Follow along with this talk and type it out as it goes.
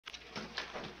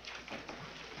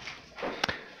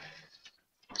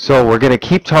So we're going to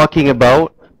keep talking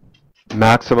about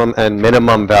maximum and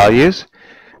minimum values,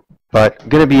 but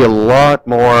going to be a lot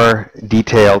more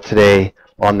detailed today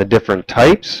on the different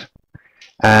types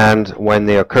and when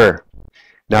they occur.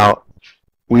 Now,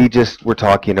 we're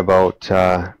talking about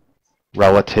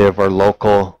relative or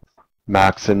local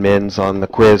max and mins on the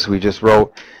quiz we just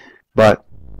wrote, but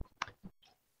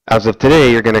as of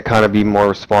today, you're going to kind of be more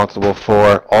responsible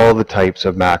for all the types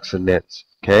of max and mins,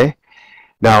 okay?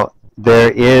 Now,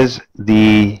 there is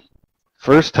the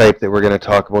first type that we're going to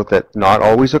talk about that not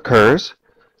always occurs,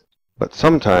 but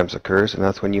sometimes occurs, and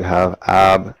that's when you have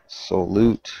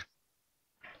absolute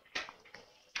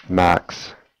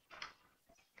max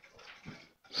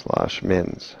 /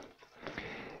 mins.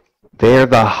 They are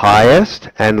the highest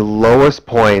and lowest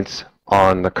points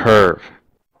on the curve.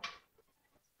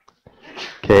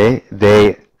 Okay,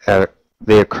 they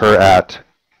occur at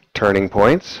turning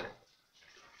points.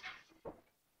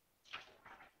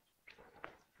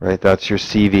 Right, that's your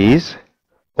CVs,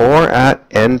 or at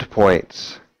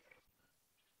endpoints.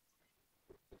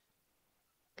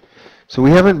 So we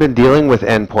haven't been dealing with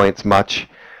endpoints much,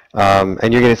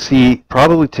 and you're going to see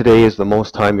probably today is the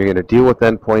most time you're going to deal with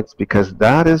endpoints, because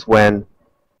that is when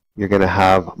you're going to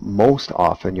have most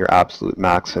often your absolute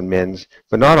max and mins,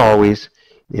 but not always.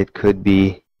 It could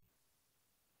be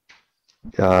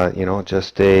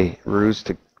just a ruse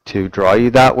to draw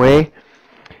you that way.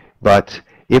 But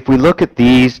if we look at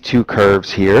these two curves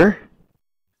here,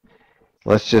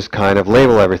 let's just kind of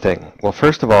label everything. Well,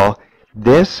 first of all,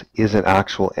 this is an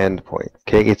actual endpoint.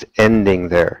 Okay, it's ending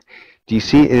there. Do you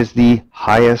see it is the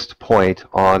highest point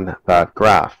on that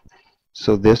graph?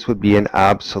 So this would be an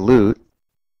absolute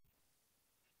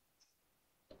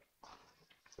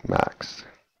max.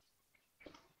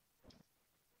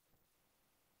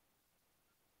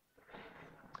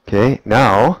 Okay,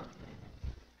 now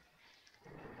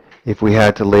if we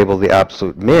had to label the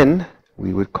absolute min,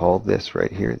 we would call this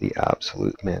right here the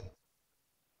absolute min.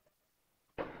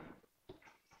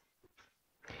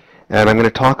 And I'm going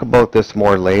to talk about this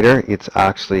more later. It's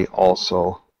actually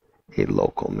also a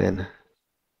local min.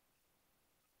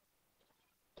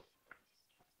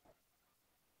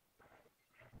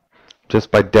 Just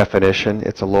by definition,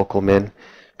 it's a local min,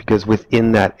 because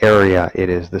within that area, it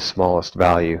is the smallest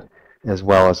value, as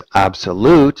well as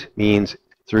absolute means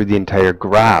through the entire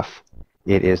graph,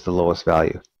 it is the lowest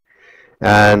value.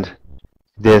 And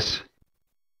this,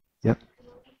 yep.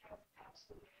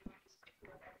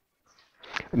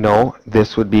 No,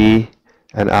 this would be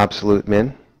an absolute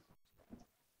min,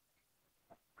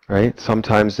 right?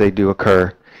 Sometimes they do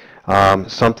occur.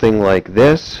 Something like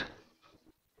this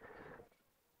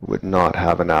would not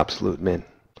have an absolute min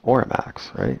or a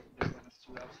max, right?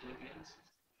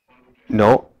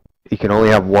 No, you can only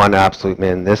have one absolute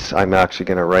min. This I'm actually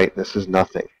going to write, this is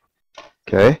nothing.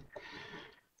 Okay?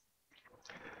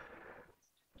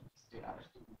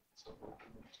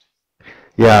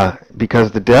 Yeah,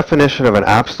 because the definition of an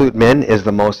absolute min is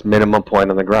the most minimum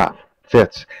point on the graph.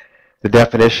 Fits. The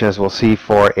definition, as we'll see,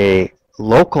 for a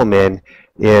local min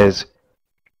is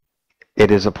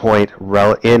it is a point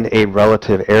in a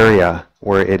relative area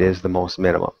where it is the most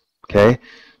minimum. Okay?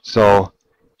 So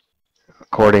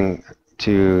according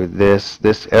to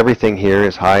this everything here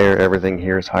is higher, everything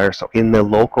here is higher. So in the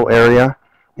local area,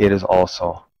 it is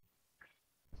also.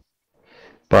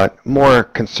 But more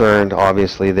concerned,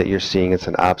 obviously, that you're seeing it's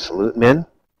an absolute min.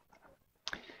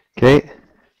 Okay?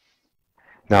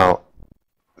 Now,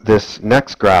 this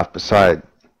next graph beside,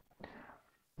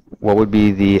 what would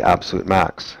be the absolute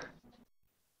max?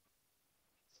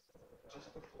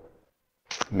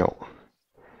 No.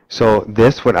 So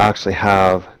this would actually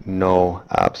have no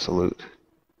absolute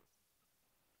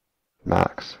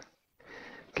max.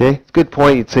 Okay, it's a good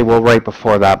point. You'd say, well, right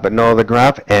before that, but no, the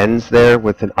graph ends there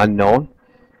with an unknown,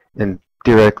 and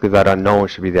theoretically that unknown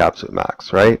should be the absolute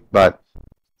max, right? But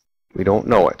we don't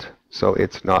know it, so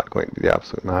it's not going to be the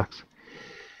absolute max.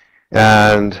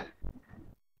 And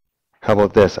how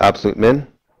about this, absolute min?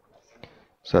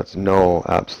 So that's no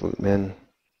absolute min.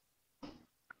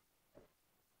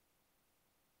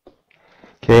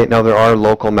 Okay, now there are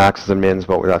local maxes and mins,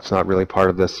 but that's not really part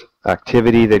of this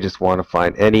activity. They just want to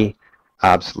find any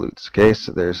absolutes. Okay,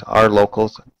 so there's our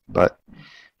locals, but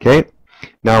okay.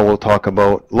 Now we'll talk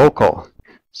about local.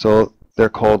 So they're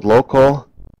called local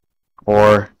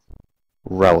or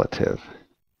relative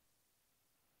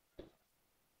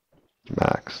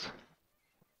max,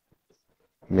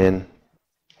 min.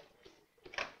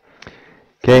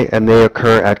 Okay, and they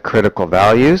occur at critical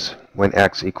values when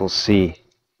x equals c.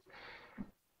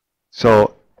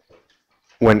 So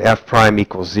when f prime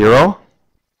equals 0,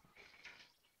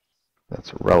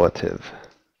 that's relative.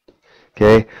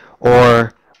 okay,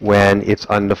 or when it's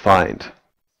undefined,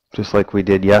 just like we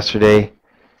did yesterday.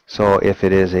 So if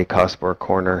it is a cusp or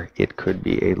corner, it could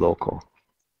be a local.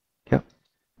 Yep.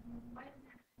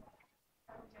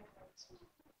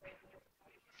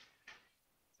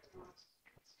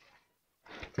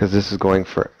 Because this is going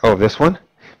for, oh, this one?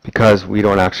 Because we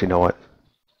don't actually know it.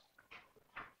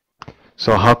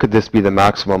 So how could this be the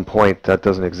maximum point? That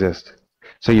doesn't exist.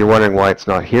 So you're wondering why it's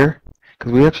not here?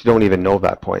 Because we actually don't even know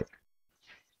that point.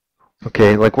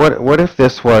 Okay, like what if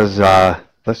this was,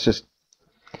 let's just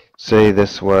say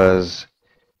this was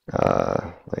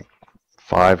like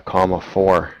 5,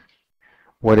 4.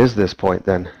 What is this point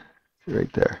then?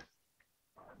 Right there.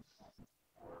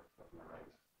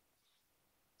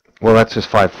 Well, that's just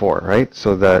 5, 4, right?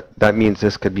 So that means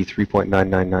this could be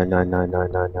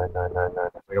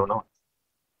 3.99999999999. We don't know,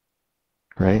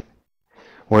 right?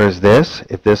 Whereas this,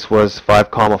 if this was 5,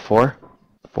 4,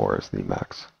 4 is the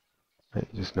max. Right?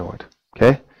 You just know it.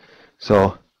 Okay?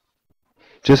 So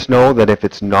just know that if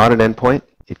it's not an endpoint,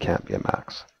 it can't be a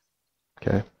max.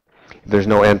 Okay? If there's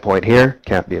no endpoint here,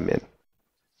 can't be a min.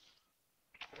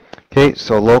 Okay,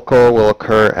 so local will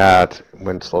occur at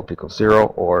when slope equals 0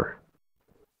 or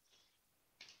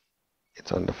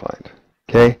it's undefined.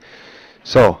 Okay,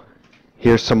 so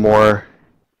here's some more.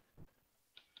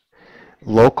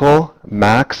 Local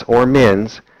max or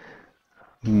mins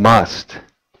must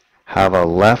have a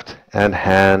left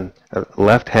hand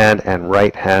and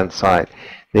right hand side.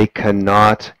 They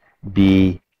cannot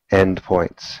be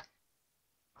endpoints.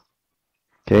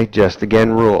 Okay, just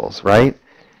again rules, right?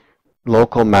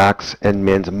 Local max and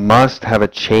mins must have a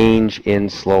change in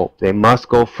slope. They must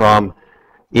go from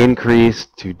increase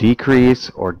to decrease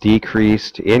or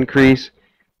decrease to increase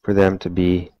for them to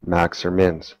be max or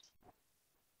mins.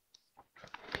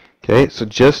 Okay, so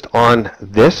just on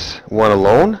this one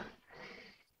alone,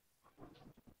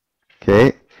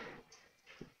 okay,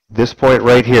 this point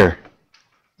right here,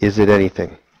 is it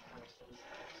anything?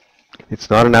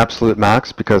 It's not an absolute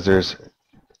max because there's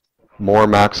more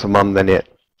maximum than it.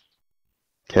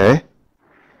 Okay?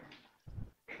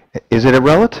 Is it a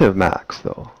relative max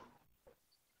though?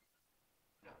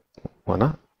 Why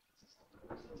not?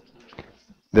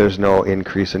 There's no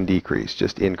increase and decrease,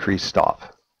 just increase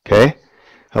stop. Okay?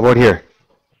 How about here?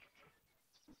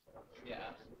 Yeah.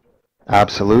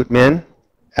 Absolute min,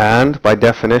 and by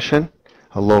definition,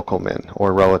 a local min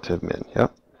or relative min.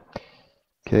 Yep.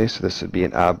 Okay, so this would be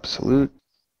an absolute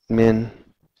min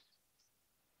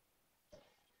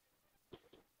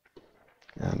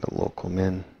and a local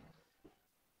min.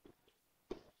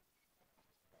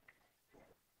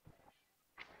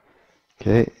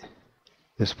 Okay,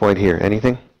 this point here,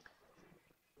 anything?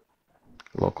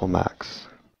 Local max.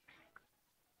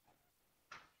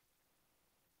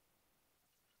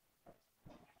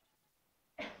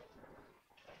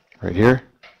 Right here,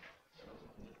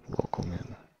 local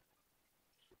min.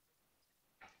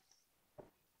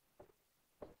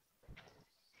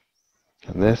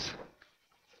 And this,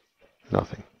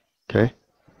 nothing. Okay?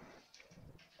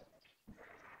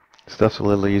 Stuff's a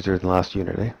little easier than last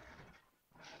unit, eh?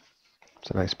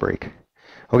 It's a nice break.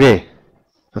 Okay,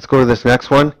 let's go to this next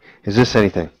one. Is this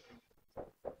anything?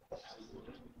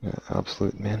 Yeah,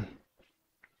 absolute min.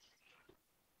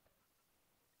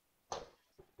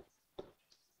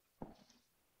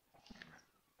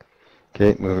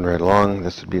 Okay, moving right along.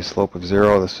 This would be a slope of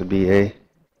 0. This would be a...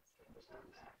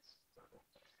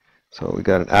 So we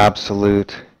got an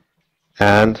absolute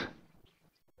and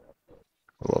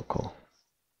local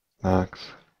max.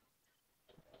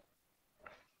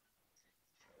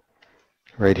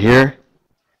 Right here,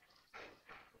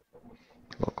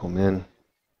 local min.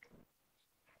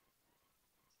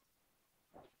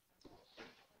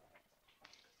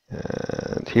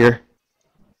 And here,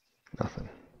 nothing.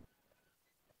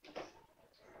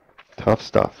 Tough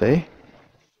stuff, eh?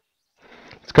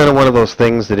 It's kind of one of those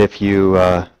things that if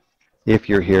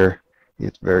you're here,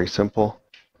 it's very simple,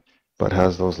 but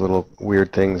has those little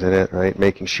weird things in it, right?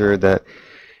 Making sure that,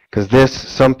 because this,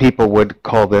 some people would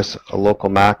call this a local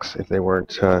max if they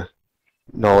weren't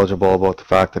knowledgeable about the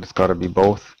fact that it's got to be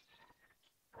both.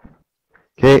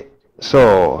 Okay,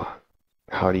 so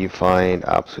how do you find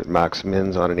absolute max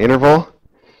mins on an interval?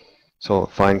 So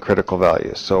find critical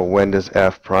values. So when does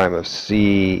f prime of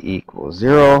c equal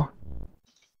 0?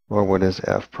 Or when does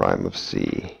f prime of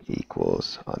c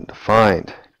equals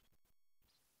undefined?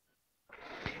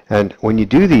 And when you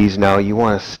do these now, you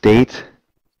want to state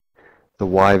the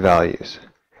y values.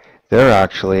 They're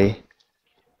actually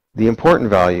the important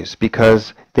values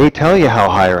because they tell you how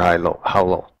high or how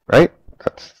low, right?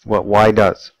 That's what y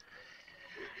does.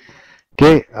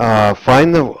 Okay,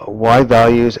 find the y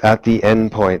values at the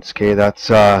endpoints. Okay,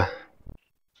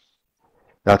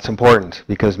 that's important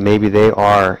because maybe they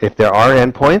are, if there are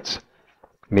endpoints,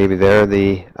 maybe they're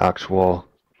the actual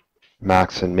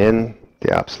max and min,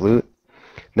 the absolute.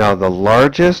 Now the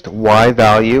largest y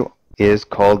value is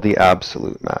called the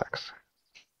absolute max.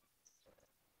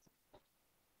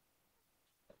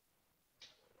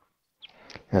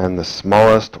 And the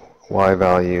smallest y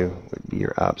value would be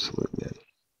your absolute min.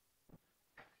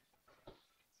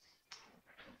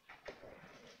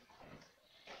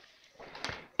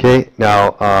 Okay,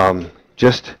 now I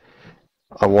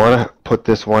want to put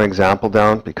this one example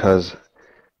down because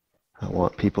I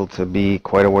want people to be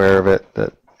quite aware of it,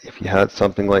 that if you had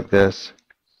something like this,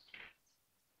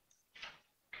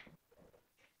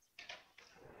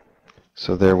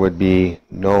 so there would be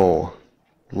no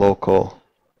local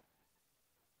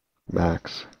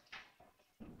max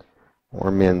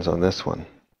or mins on this one.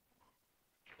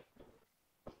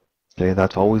 Okay,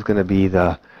 that's always going to be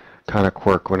the kind of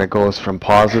quirk. When it goes from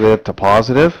positive to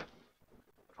positive,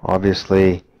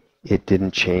 obviously it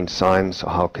didn't change signs, so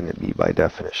how can it be by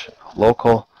definition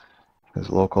local? Because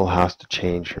local has to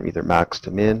change from either max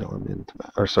to min or min to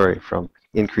max, or sorry, from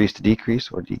increase to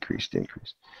decrease or decrease to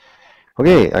increase.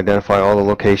 Okay, identify all the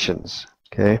locations.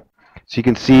 Okay, so you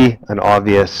can see an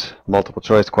obvious multiple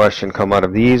choice question come out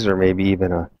of these, or maybe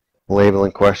even a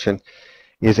labeling question.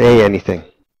 Is A anything?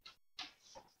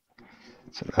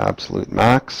 It's an absolute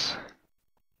max.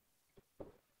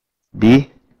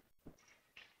 B,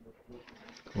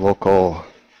 local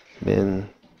min.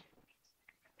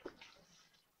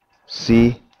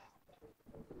 C,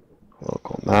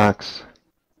 local max.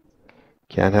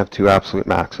 Can't have two absolute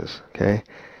maxes. Okay.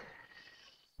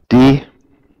 D,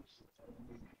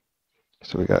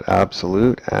 so we got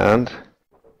absolute and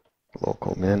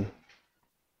local min.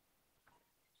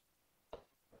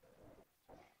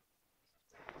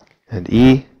 And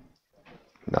E,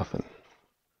 nothing.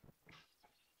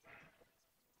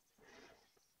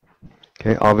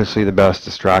 Okay, obviously the best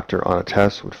distractor on a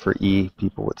test would, for E,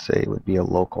 people would say would be a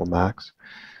local max.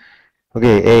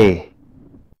 Okay, A,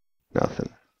 nothing.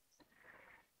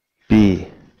 B,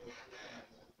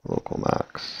 local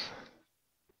max.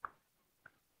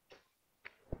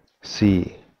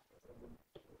 C,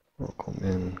 local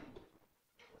min.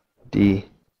 D,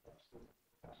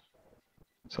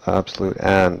 so absolute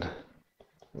and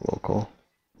local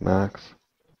max.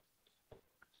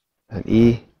 And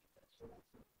E,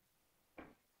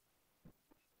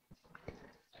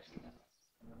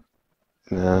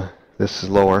 this is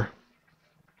lower,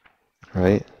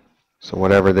 right? So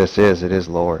whatever this is, it is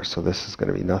lower. So this is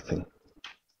going to be nothing.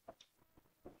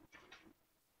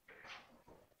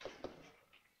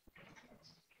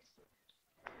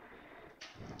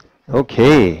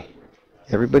 Okay,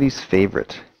 everybody's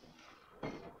favorite.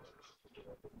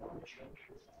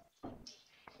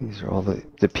 These are all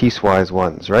the piecewise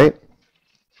ones, right?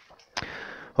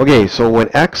 Okay, so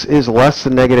when x is less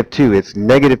than negative 2, it's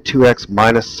negative 2x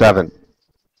minus 7.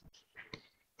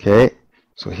 Okay,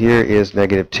 so here is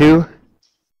negative 2.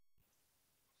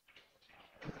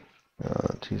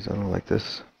 Geez, I don't like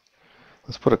this.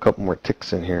 Let's put a couple more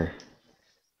ticks in here.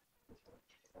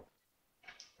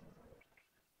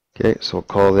 Okay, so we'll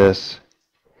call this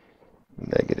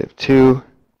negative 2.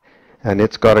 And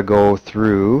it's got to go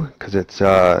through, because it's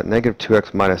negative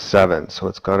 2x minus 7. So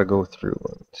it's got to go through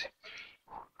 1, 2,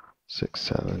 6,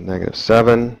 7, negative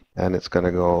 7. And it's going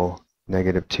to go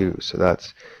negative 2. So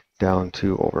that's down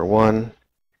 2 over 1.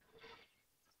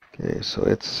 Okay, so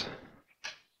it's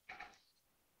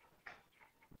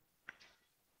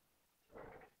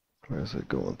where is it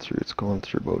going through? It's going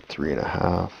through about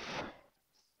 3.5.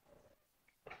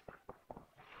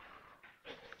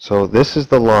 So this is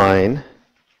the line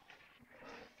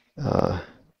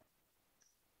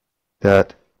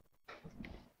that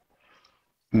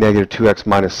negative 2x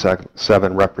minus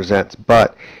 7 represents,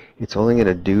 but it's only going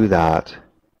to do that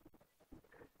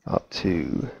up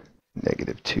to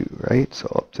negative 2, right? So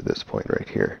up to this point right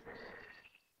here.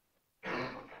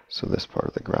 So this part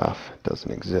of the graph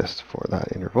doesn't exist for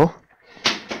that interval.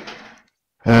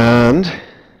 And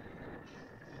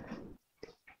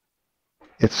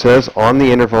it says on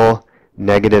the interval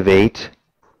negative 8,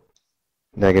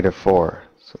 negative 4.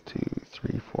 So 2,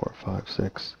 3, 4, 5,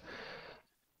 6,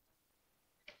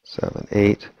 7,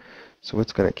 8. So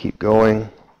it's going to keep going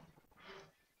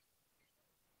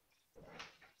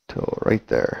till right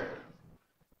there.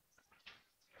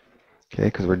 Okay,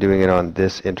 because we're doing it on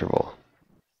this interval.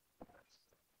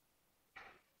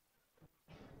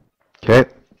 Okay.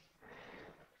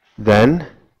 Then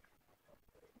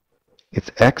it's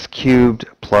x cubed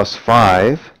plus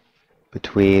 5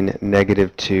 between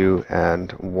 -2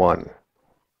 and 1.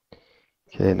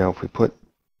 Okay, now if we put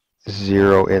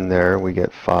 0 in there, we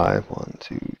get 5. 1,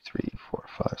 2, 3, 4,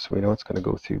 5. So we know it's going to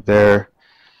go through there.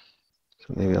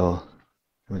 So maybe I'm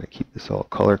going to keep this all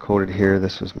color-coded here.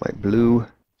 This was my blue.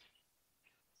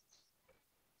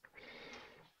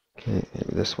 Okay,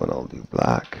 maybe this one I'll do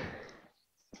black.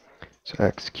 So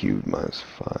x cubed minus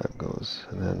 5 goes,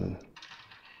 and then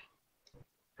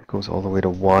it goes all the way to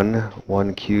 1.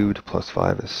 1 cubed plus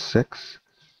 5 is 6.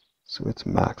 So it's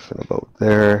maxing about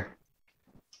there.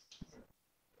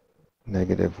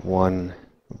 -1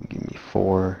 will give me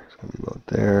 4. It's going to be about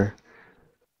there.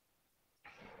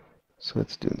 So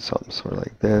it's doing something sort of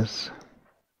like this.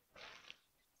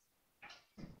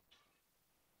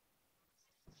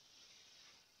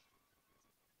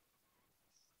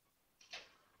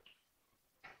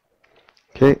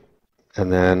 Okay,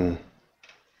 and then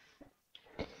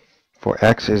for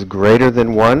x is greater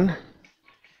than 1,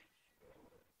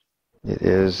 it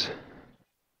is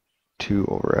 2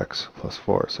 over x plus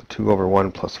 4. So 2 over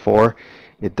 1 plus 4,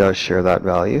 it does share that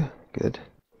value. Good.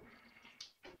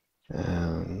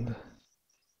 And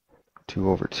 2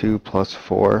 over 2 plus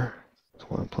 4, it's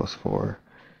 1 plus 4,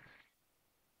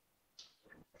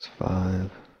 it's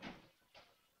 5.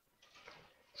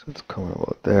 So it's coming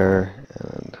about there,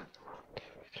 and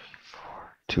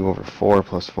 2 over 4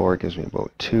 plus 4 gives me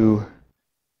about 2.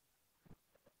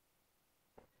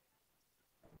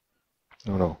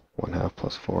 No, 1/2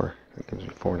 plus 4, that gives me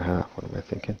 4.5. What am I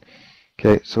thinking?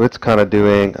 Okay, so it's kind of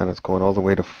doing, and it's going all the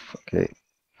way to, okay,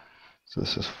 so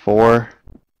this is 4.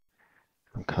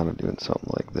 I'm kind of doing something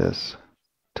like this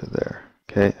to there.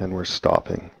 Okay, and we're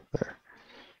stopping there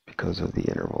because of the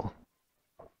interval.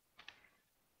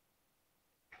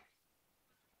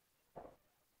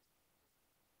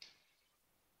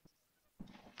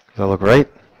 Does that look right?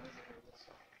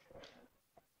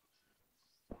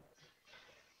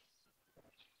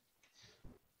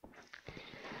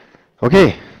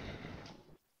 Okay.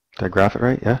 Did I graph it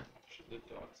right? Yeah?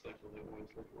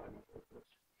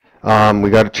 We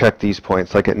got to check these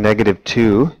points, like at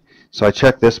 -2. So I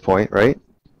checked this point, right?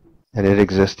 And it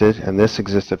existed, and this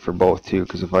existed for both too,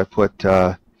 because if I put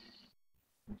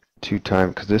 2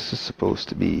 times, because this is supposed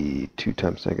to be 2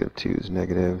 times -2 is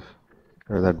negative,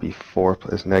 or that'd be 4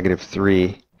 plus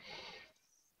 -3.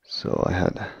 So I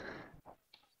had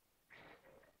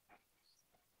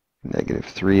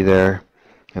 -3 there,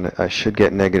 and I should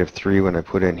get -3 when I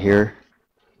put in here.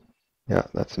 Yeah,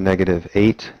 that's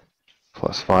 -8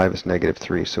 plus 5 is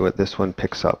 -3. So this one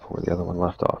picks up where the other one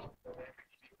left off.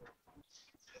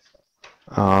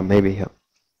 Maybe, yeah.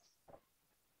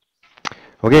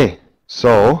 Okay,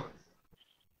 so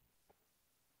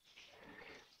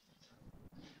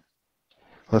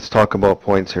let's talk about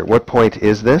points here. What point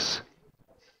is this?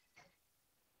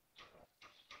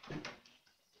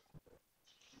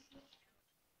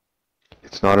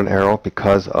 It's not an arrow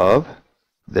because of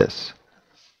this.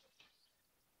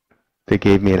 They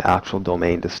gave me an actual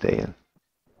domain to stay in.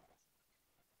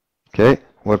 Okay,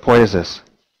 what point is this?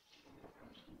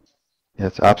 Yeah,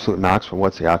 it's absolute max, but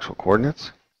what's the actual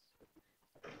coordinates?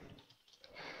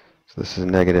 So this is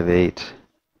 -8,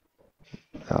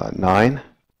 9.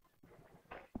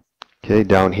 Okay,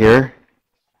 down here,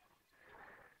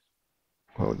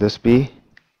 what would this be?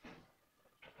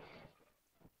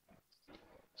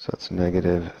 So that's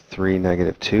 -3,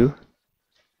 -2.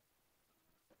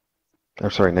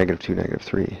 I'm sorry, -2,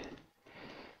 -3.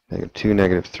 -2,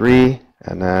 -3,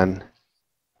 and then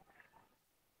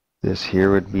this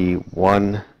here would be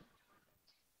 1,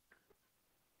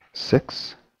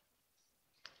 6.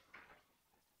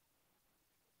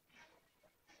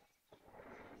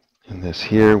 And this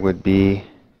here would be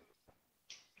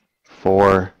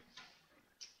 4,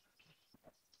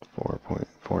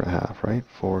 4.5, right?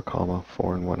 4,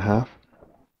 4 and 1/2.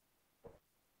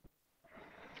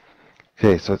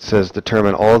 Okay, so it says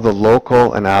determine all the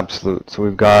local and absolute. So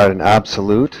we've got an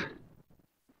absolute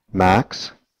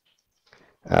max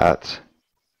at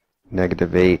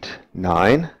 -8,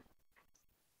 9.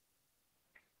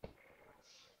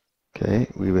 Okay,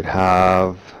 we would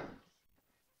have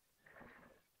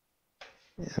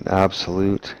an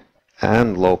absolute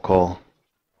and local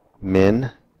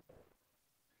min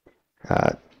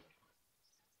at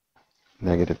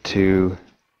 -2,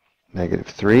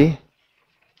 -3.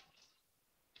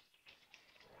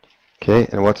 Okay,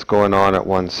 and what's going on at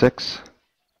 1, 6?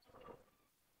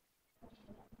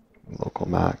 Local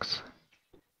max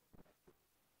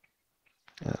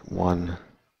at 1,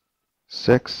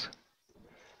 6.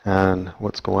 And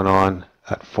what's going on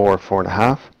at 4,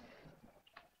 4.5?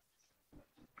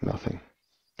 Nothing.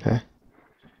 Okay.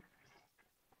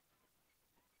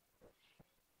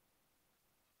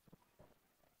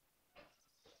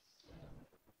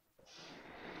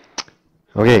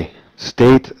 Okay,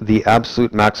 state the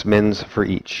absolute max mins for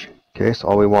each. Okay, so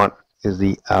all we want is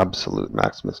the absolute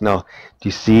max mins. Now, do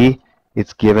you see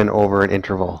it's given over an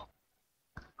interval?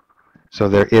 So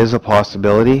there is a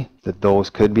possibility that those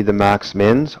could be the max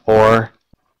mins, or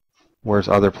where's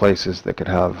other places that could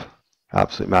have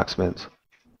absolute max mins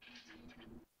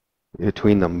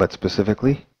between them, but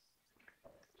specifically?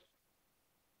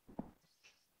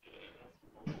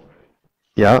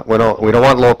 Yeah, we don't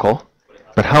want local,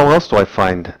 but how else do I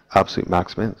find absolute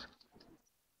max mins?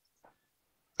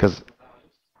 Because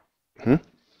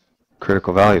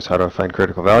critical values. How do I find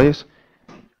critical values?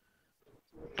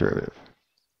 Derivative.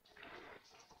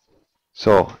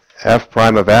 So f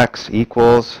prime of x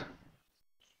equals,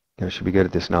 I should be good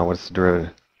at this now. What's the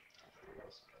derivative?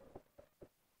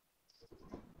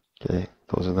 Okay,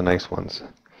 those are the nice ones.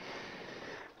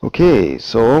 Okay,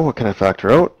 so what can I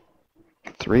factor out?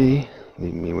 3,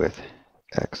 leaving me with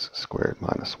x squared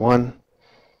minus 1.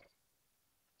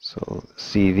 So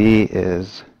CV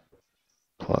is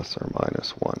plus or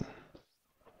minus 1.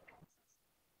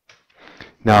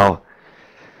 Now,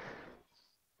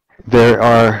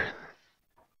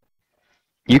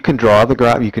 you can draw the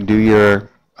graph, you can do your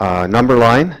number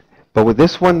line, but with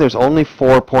this one, there's only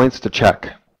 4 points to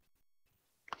check.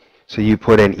 So you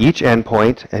put in each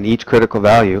endpoint and each critical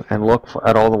value and look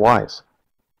at all the y's.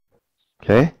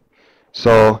 Okay?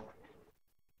 So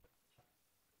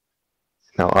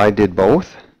now I did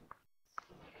both.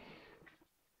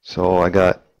 So I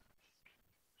got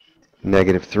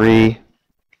 -3,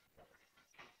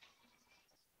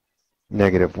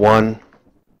 -1,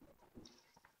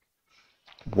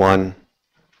 1,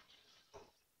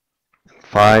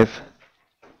 5.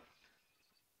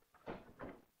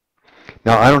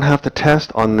 Now I don't have to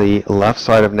test on the left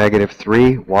side of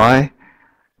 -3. Why?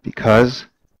 Because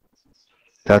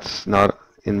that's not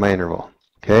in my interval.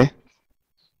 Okay?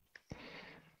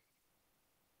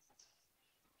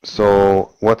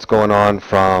 So what's going on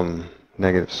from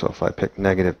negative? So if I pick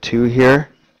 -2 here,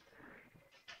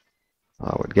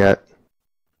 I would get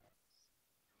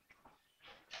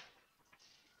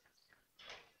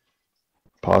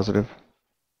positive,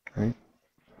 right?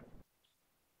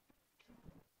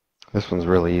 This one's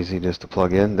really easy just to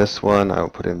plug in. This one I will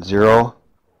put in 0.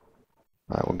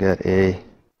 I will get a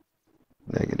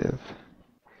negative.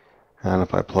 And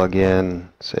if I plug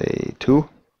in, say, 2,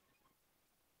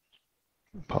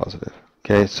 positive.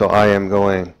 Okay, so I am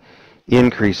going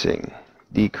increasing,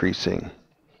 decreasing,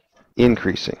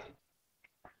 increasing.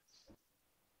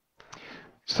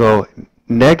 So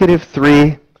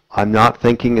 -3, I'm not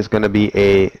thinking is going to be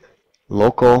a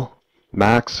local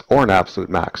max or an absolute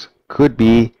max. Could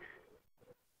be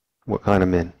what kind of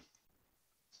min?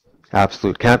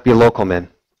 Absolute. Can't be a local min,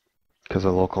 because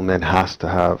a local min has to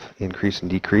have increase and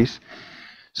decrease.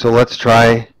 So let's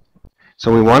try.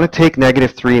 So we want to take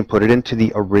 -3 and put it into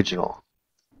the original.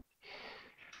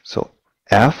 So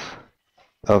f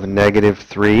of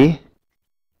 -3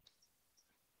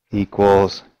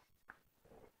 equals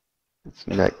it's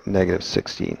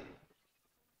 -16.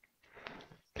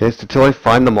 Okay, so until I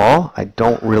find them all, I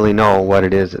don't really know what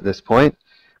it is at this point.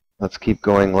 Let's keep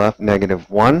going left.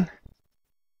 -1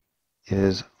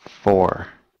 is 4.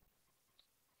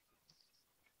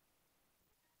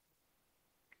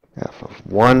 F of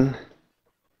 1,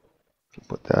 if you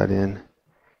put that in,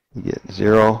 you get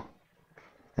 0.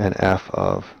 And f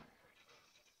of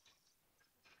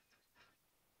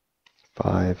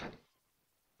 5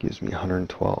 gives me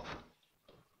 112.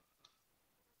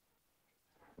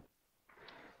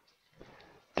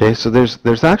 Okay, so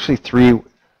there's actually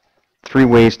three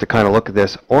ways to kind of look at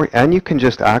this, and you can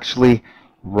just actually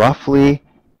roughly.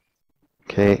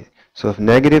 Okay, so if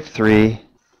 -3,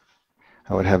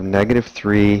 I would have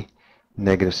 -3,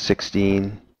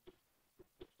 -16.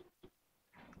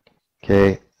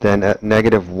 Okay, then at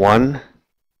 -1,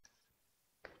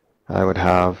 I would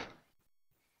have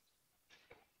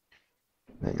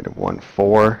 -1,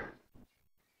 4.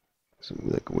 So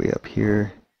like way up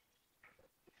here.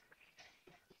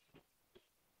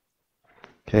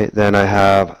 Okay, then I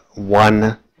have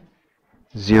 1,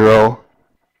 0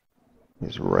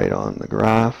 is right on the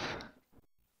graph.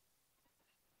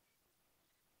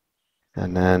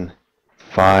 And then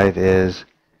 5 is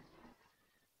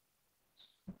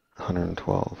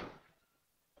 112.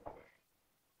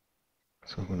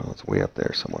 So who knows, it's way up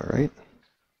there somewhere, right?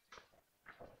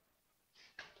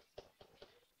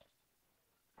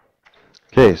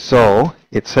 Okay, so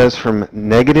it says from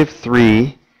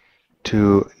 -3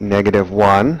 to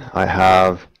 -1, I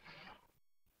have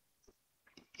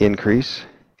increase.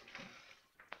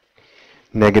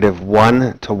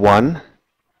 -1 to 1,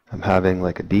 I'm having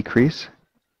like a decrease.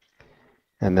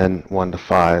 and then 1 to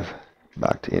 5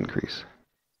 back to increase.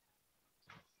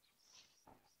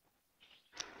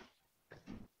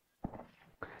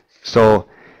 So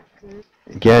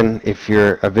again, if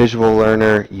you're a visual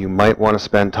learner, you might want to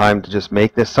spend time to just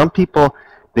make this. Some people,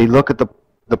 they look at the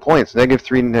points,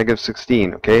 -3 to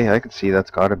 -16. Okay, I can see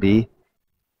that's got to be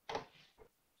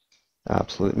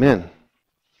absolute min.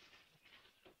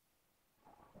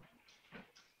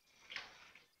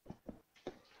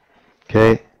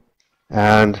 Okay,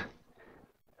 and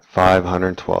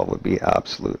 512 would be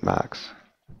absolute max.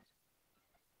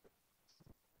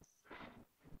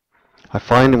 I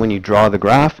find that when you draw the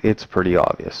graph, it's pretty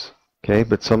obvious. Okay,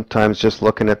 but sometimes just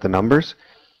looking at the numbers,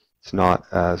 it's not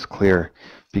as clear,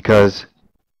 because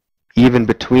even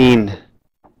between,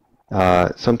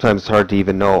 sometimes it's hard to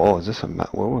even know, oh, is this a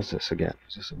what was this again?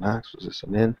 Was this a max? Was this a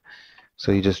min?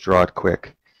 So you just draw it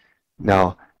quick.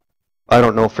 Now, I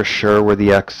don't know for sure where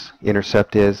the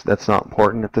x-intercept is. That's not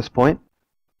important at this point.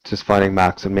 It's just finding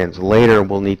max and mins. Later,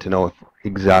 we'll need to know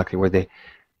exactly where the,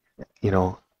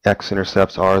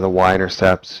 x-intercepts are, the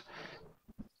y-intercepts.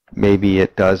 Maybe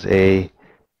it does a,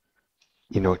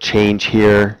 change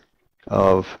here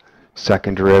of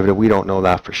second derivative. We don't know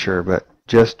that for sure, but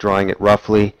just drawing it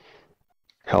roughly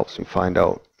helps me find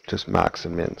out just max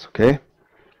and mins, okay?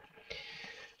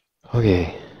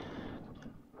 Okay,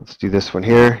 let's do this one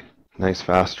here. Nice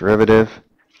fast derivative,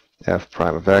 f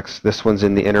prime of x. This one's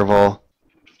in the interval,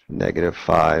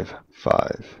 -5,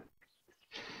 5.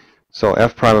 So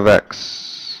f prime of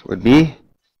x would be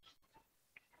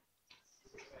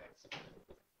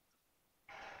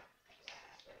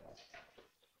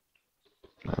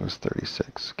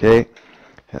 -36. Okay,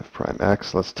 f prime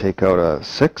x, let's take out a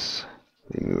 6.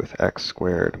 Leave me with x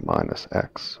squared minus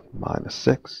x minus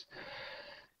 6.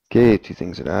 Okay, two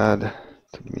things that add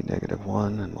to give me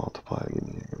 -1 and multiply to give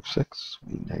me -6.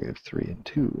 Would be -3 and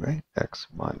 2, right? X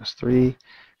minus 3,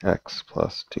 x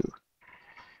plus 2.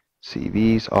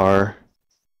 CVs are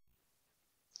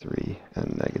 3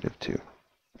 and -2.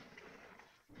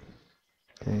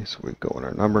 Okay, so we go in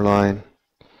our number line.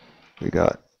 We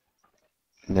got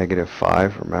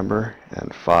 -5, remember,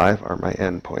 and 5 are my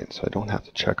endpoints, so I don't have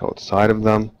to check outside of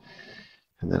them.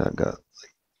 And then I've got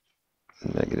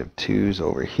 -2's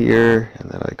over here, and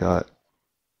then I got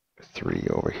 3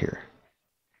 over here.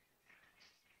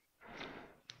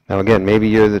 Now again, maybe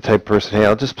you're the type of person, hey,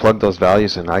 I'll just plug those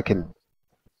values in. I can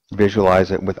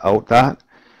visualize it without that,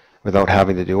 without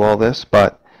having to do all this.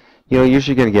 But you're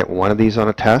usually going to get one of these on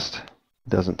a test. It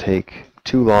doesn't take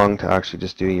too long to actually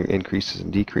just do your increases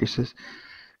and decreases.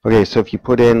 Okay, so if you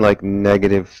put in like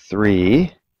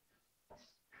 -3,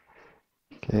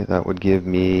 okay, that would give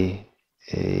me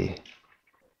a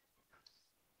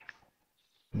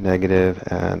negative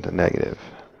and a negative.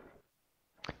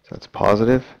 So that's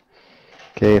positive.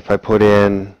 Okay, if I put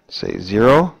in, say,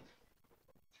 0,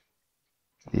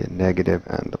 be a negative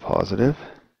and a positive.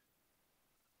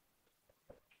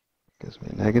 Gives me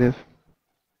a negative.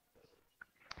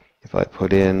 If I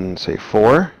put in, say,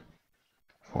 4,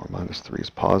 4 minus 3 is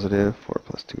positive, 4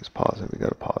 plus 2 is positive, we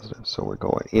got a positive. So we're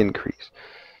going increase,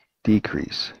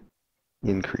 decrease,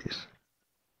 increase.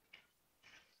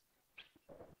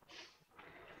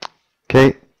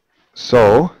 Okay,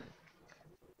 so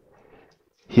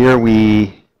here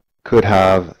we could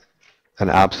have an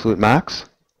absolute max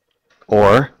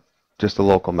or just a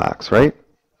local max, right?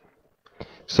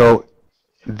 So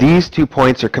these 2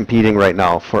 points are competing right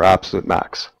now for absolute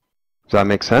max. Does that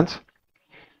make sense?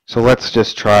 So let's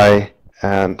just try,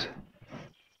 and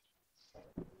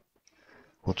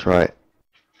we'll try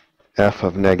f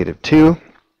of -2.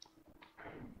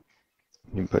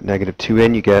 You put -2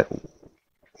 in, you get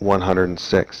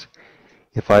 106.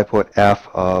 If I put f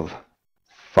of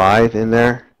 5 in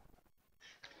there,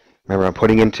 remember I'm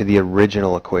putting into the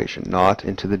original equation, not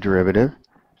into the derivative.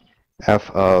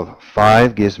 F of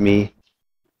 5 gives me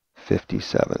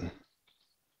 57.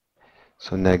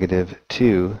 So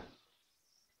 -2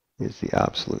 is the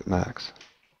absolute max.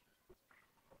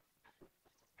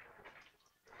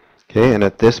 Okay, and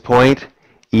at this point,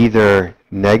 either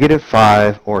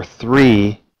 -5 or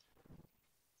 3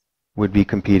 would be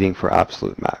competing for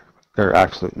absolute max or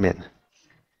absolute min.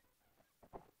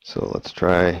 So let's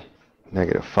try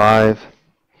 -5.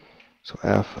 So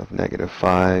f of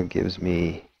 -5 gives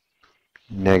me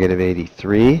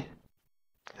 -83,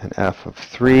 and f of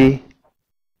 3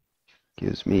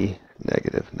 gives me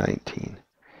 -19.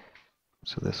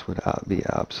 So this would be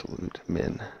absolute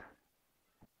min.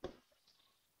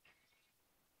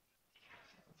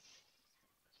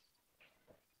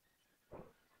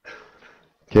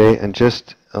 Okay, and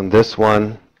just on this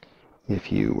one,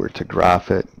 if you were to graph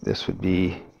it, this would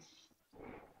be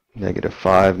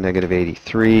 -5,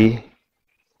 -83.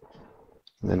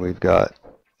 And then we've got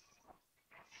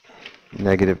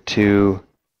 -2,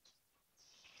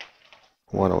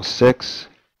 106.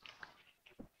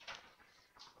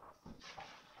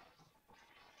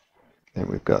 And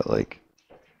we've got like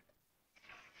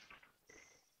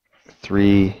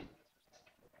 3,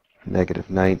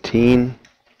 -19.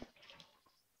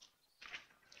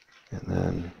 And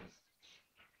then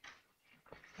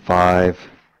 5,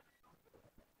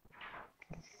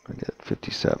 I get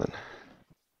 57.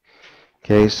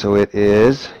 Okay, so it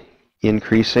is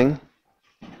increasing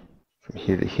from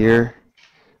here to here,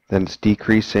 then it's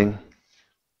decreasing,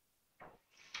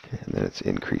 okay, and then it's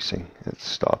increasing. It's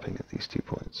stopping at these 2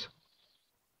 points.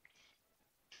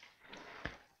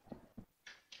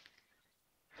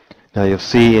 Now you'll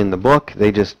see in the book,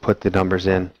 they just put the numbers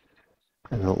in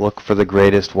and they'll look for the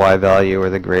greatest Y value or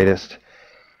the greatest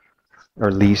or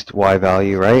least Y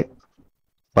value, right?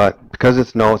 But because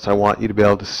it's notes, I want you to be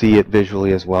able to see it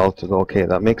visually as well to go, okay,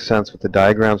 that makes sense with the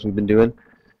diagrams we've been doing.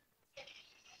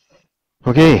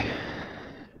 Okay.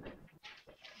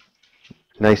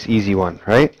 Nice easy one,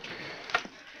 right?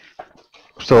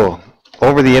 So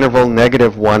over the interval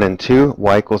 -1 and 2,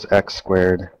 y equals x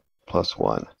squared plus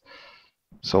 1.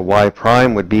 So y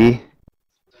prime would be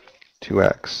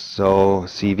 2x. So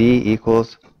CV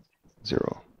equals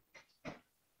 0.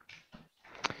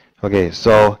 Okay,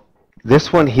 so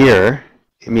this one here,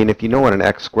 I mean, if you know what an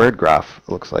x squared graph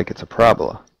looks like, it's a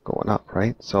parabola going up,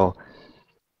 right? So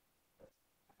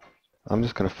I'm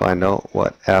just going to find out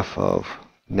what f of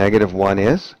 -1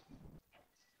 is.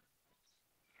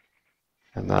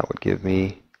 And that would give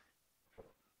me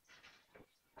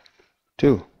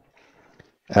 2.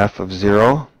 F of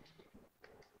 0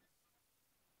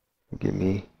 would give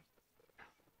me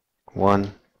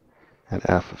 1. And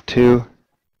f of 2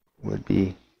 would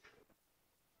be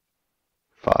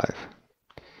 5.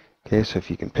 Okay, so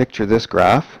if you can picture this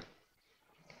graph,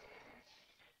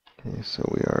 okay, so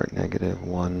we are at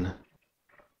 -1,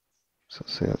 so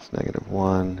say that's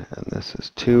 -1, and this is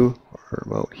 2, or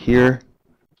about here.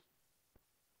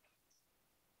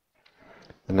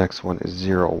 The next one is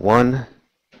 0, 1,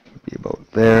 would be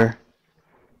about there,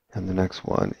 and the next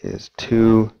one is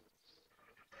 2,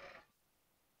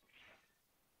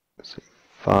 let's see,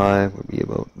 5 would be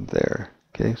about there.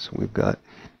 Okay, so we've got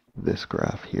this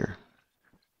graph here.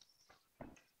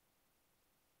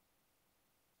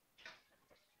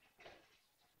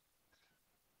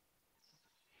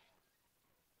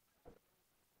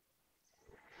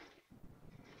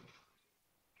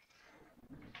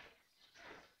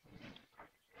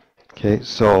 Okay,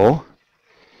 so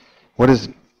what is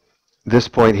this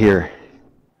point here?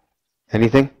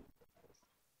 Anything?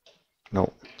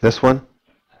 No. This one?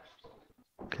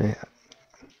 Okay.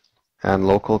 And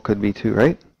local could be too,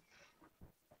 right?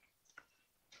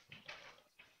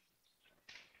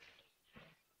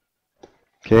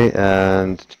 Okay,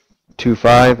 and 2,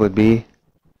 5 would be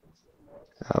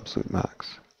absolute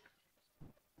max.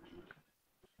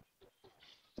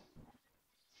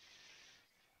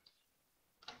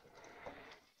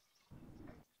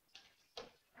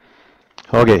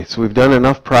 Okay, so we've done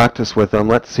enough practice with them.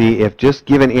 Let's see if just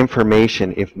given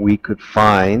information, if we could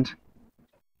find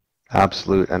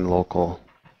absolute and local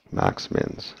max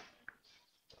mins.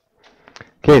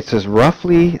 Okay, it says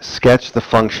roughly sketch the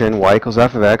function y equals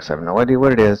f of x, I have no idea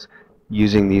what it is,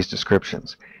 using these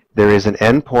descriptions. There is an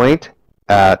endpoint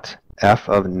at f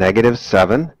of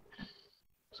 -7.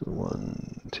 So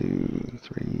 1, 2,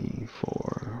 3,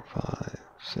 4, 5,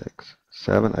 6,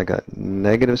 7. I got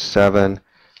 -7,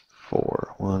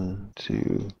 4. 1,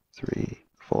 2, 3,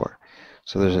 4.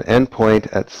 So there's an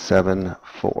endpoint at 7,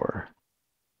 4.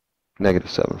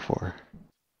 -7, 4.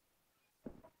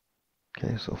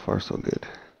 Okay, so far so good.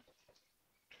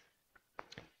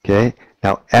 Okay,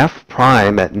 now f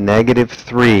prime at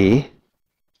 -3,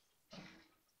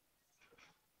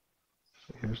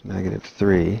 here's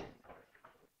 -3,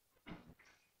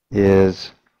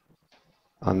 is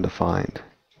undefined.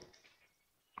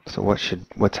 So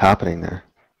what's happening there?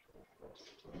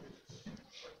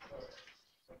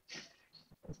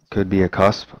 Could be a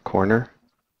cusp, a corner.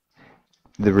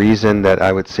 The reason that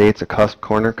I would say it's a cusp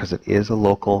corner, because it is a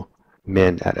local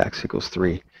min at x equals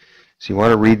 3. So you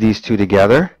want to read these two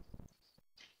together.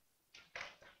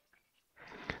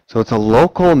 So it's a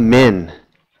local min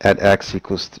at x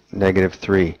equals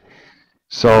 -3.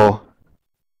 So,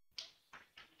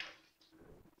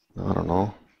 I don't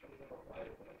know.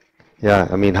 Yeah,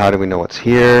 I mean, how do we know it's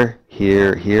here,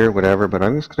 here, here, whatever, but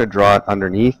I'm just going to draw it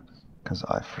underneath, because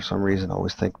I, for some reason,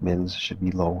 always think mins should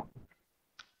be low.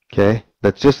 Okay,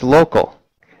 that's just local.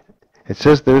 It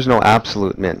says there's no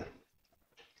absolute min.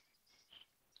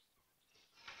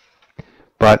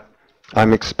 but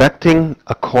I'm expecting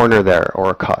a corner there or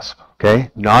a cusp,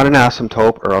 okay? Not an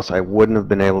asymptote, or else I wouldn't have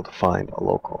been able to find a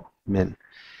local min.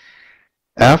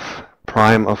 F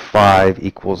prime of 5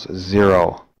 equals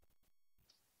 0.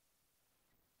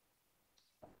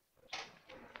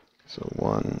 So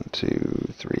 1,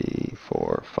 2, 3,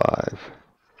 4, 5.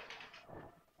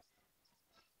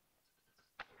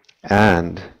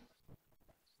 And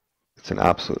it's an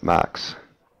absolute max.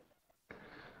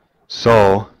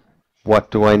 So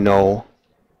what do I know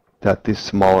that the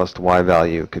smallest y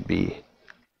value could be?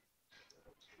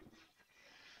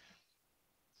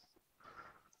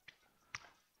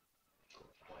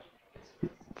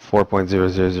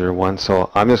 .00001.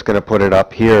 So I'm just going to put it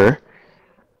up here,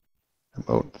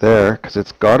 about there, because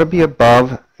it's got to be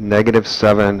above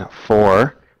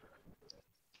 -7.4.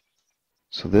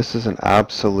 So this is an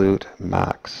absolute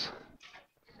max.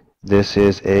 This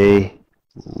is a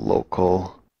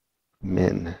local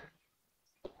min.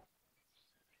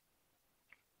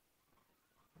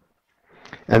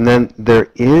 And then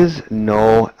there is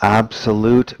no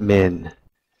absolute min.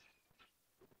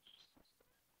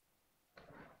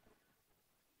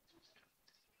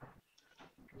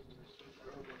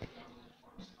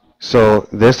 So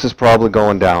this is probably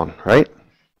going down, right?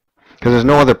 Because there's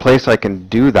no other place I can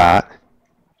do that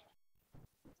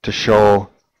to show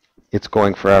it's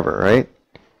going forever, right?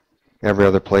 Every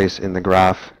other place in the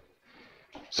graph.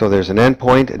 So there's an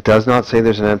endpoint. It does not say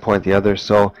there's an endpoint the other,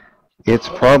 so it's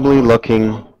probably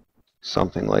looking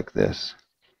something like this.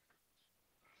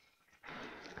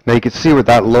 Now you can see where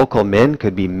that local min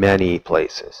could be many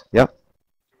places. Yep.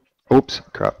 Oops,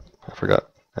 crap. I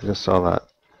forgot. I just saw that.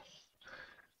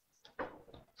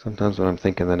 Sometimes when I'm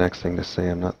thinking the next thing to say,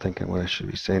 I'm not thinking what I should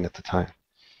be saying at the time.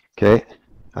 Okay.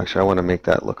 Actually, I want to make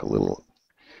that look a little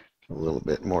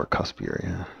bit more cuspier.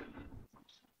 Yeah.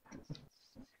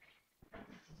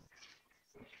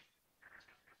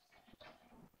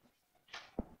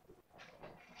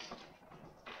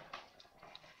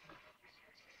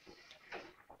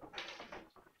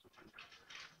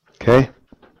 Okay.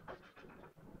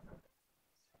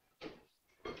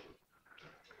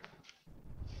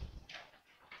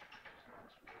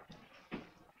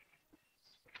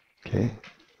 Okay.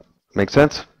 Make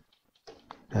sense?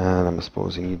 And I'm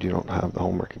supposing you don't have the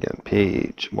homework again.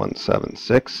 Page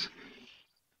 176.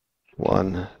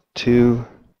 1, 2,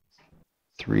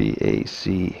 3A,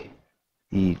 C,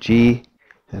 E, G,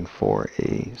 and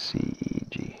 4A, C, E,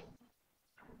 G.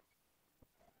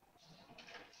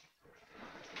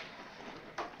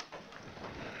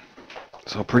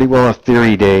 So pretty well a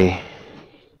theory day.